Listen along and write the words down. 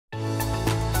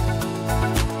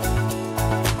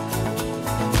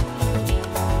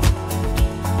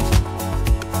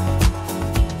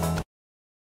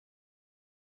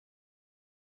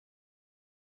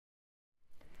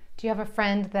Do you have a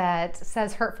friend that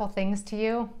says hurtful things to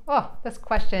you? Oh, this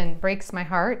question breaks my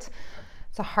heart.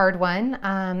 It's a hard one.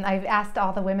 I've asked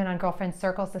all the women on Girlfriend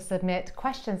Circles to submit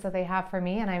questions that they have for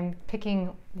me, and I'm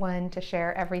picking one to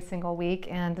share every single week.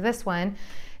 And this one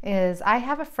is, I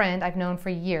have a friend I've known for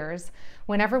years.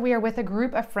 Whenever we are with a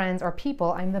group of friends or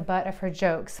people, I'm the butt of her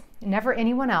jokes. Never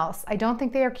anyone else. I don't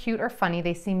think they are cute or funny.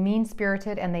 They seem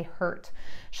mean-spirited and they hurt.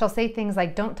 She'll say things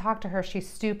like, don't talk to her, she's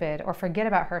stupid, or forget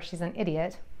about her, she's an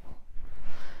idiot.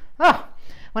 Oh,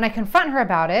 when I confront her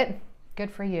about it, good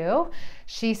for you,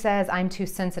 she says I'm too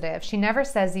sensitive. She never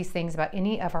says these things about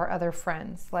any of our other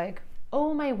friends. Like,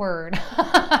 oh my word.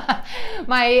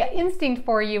 My instinct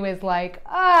for you is like,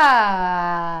 no,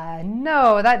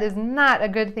 that is not a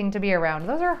good thing to be around.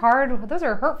 Those are hard, those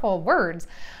are hurtful words.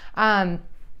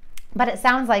 But it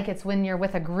sounds like it's when you're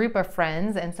with a group of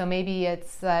friends, and so maybe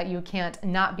it's you can't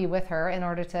not be with her in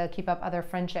order to keep up other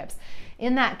friendships.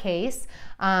 In that case,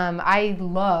 I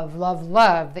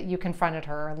love that you confronted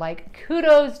her. Like,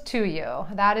 kudos to you.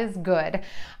 That is good.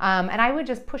 And I would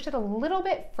just push it a little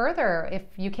bit further if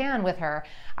you can with her.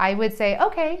 I would say,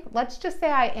 okay, let's just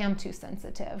say I am too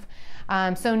sensitive.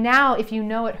 So now if you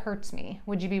know it hurts me,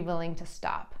 would you be willing to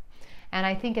stop? And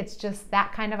I think it's just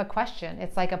that kind of a question.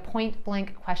 It's like a point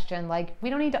blank question. Like, we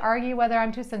don't need to argue whether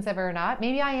I'm too sensitive or not.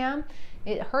 Maybe I am.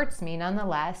 It hurts me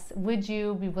nonetheless. Would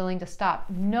you be willing to stop,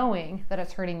 knowing that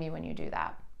it's hurting me when you do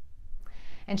that?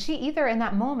 And she either in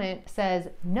that moment says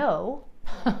no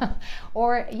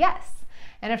or yes.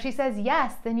 And if she says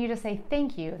yes, then you just say,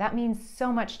 thank you. That means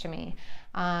so much to me.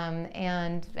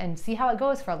 And see how it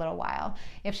goes for a little while.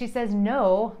 If she says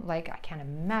no, like I can't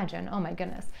imagine, oh my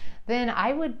goodness, then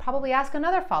I would probably ask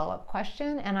another follow-up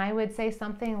question, and I would say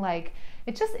something like,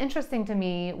 it's just interesting to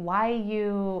me why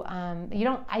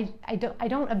I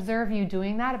don't observe you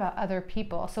doing that about other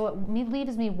people. So it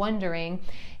leaves me wondering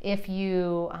if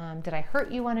you, did I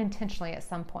hurt you unintentionally at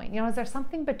some point? You know, is there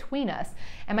something between us?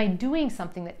 Am I doing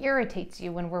something that irritates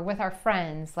you when we're with our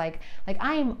friends? Like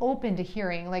I am open to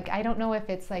hearing. Like, I don't know if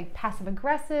it's like passive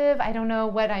aggressive. I don't know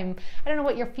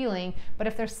what you're feeling, but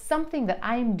if there's something that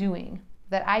I'm doing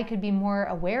that I could be more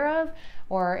aware of,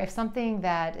 or if something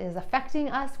that is affecting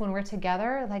us when we're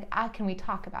together, like, can we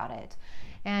talk about it?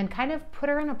 And kind of put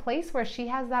her in a place where she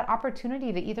has that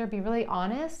opportunity to either be really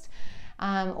honest,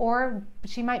 or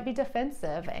she might be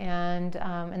defensive, and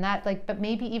that, like, but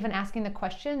maybe even asking the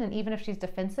question, and even if she's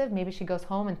defensive, maybe she goes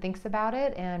home and thinks about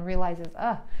it and realizes,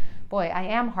 boy, I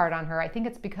am hard on her. I think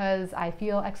it's because I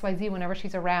feel XYZ whenever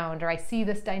she's around, or I see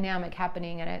this dynamic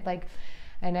happening,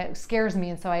 and it scares me,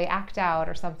 and so I act out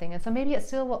or something. And so maybe it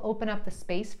still will open up the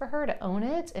space for her to own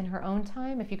it in her own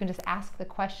time, if you can just ask the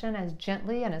question as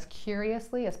gently and as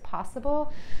curiously as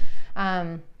possible.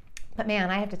 But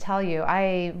man, I have to tell you,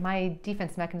 my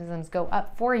defense mechanisms go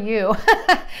up for you.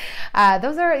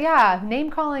 Those are,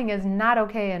 name calling is not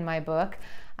okay in my book.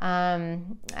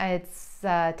 It's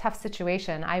a tough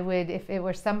situation. I would, if it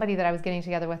were somebody that I was getting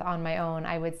together with on my own,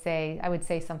 I would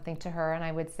say something to her, and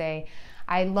I would say,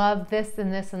 I love this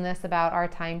and this and this about our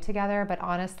time together, but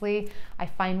honestly, I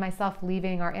find myself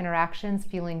leaving our interactions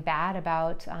feeling bad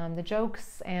about the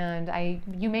jokes, and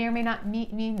you may or may not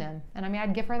mean them. And I mean,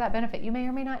 I'd give her that benefit. You may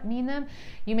or may not mean them.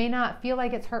 You may not feel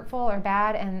like it's hurtful or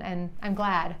bad, and I'm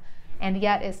glad. And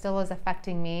yet it still is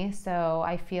affecting me. So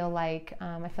I feel like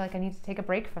I need to take a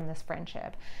break from this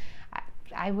friendship.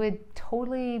 I would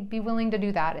totally be willing to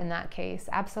do that in that case,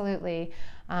 absolutely.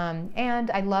 And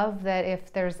I love that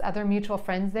if there's other mutual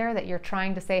friends there, that you're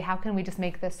trying to say, how can we just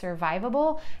make this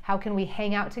survivable? How can we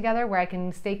hang out together where I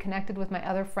can stay connected with my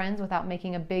other friends without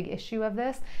making a big issue of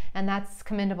this? And that's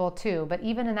commendable too. But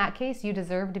even in that case, you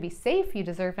deserve to be safe. You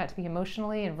deserve not to be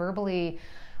emotionally and verbally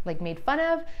made fun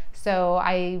of. So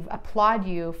I applaud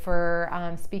you for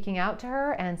speaking out to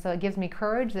her, and so it gives me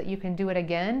courage that you can do it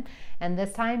again, and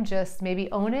this time just maybe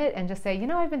own it and just say, you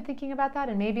know, I've been thinking about that,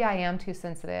 and maybe I am too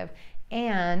sensitive,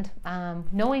 and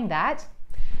knowing that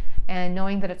and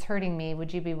knowing that it's hurting me,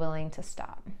 would you be willing to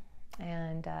stop?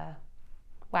 And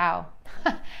wow,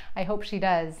 I hope she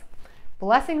does.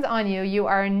 Blessings on you. You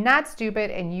are not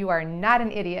stupid, and you are not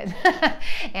an idiot.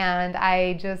 And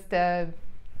I just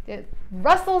it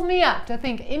rustles me up to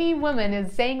think any woman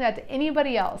is saying that to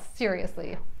anybody else.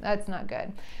 Seriously, that's not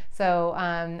good. So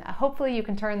hopefully you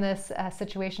can turn this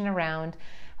situation around.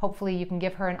 Hopefully you can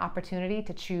give her an opportunity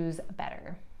to choose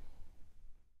better.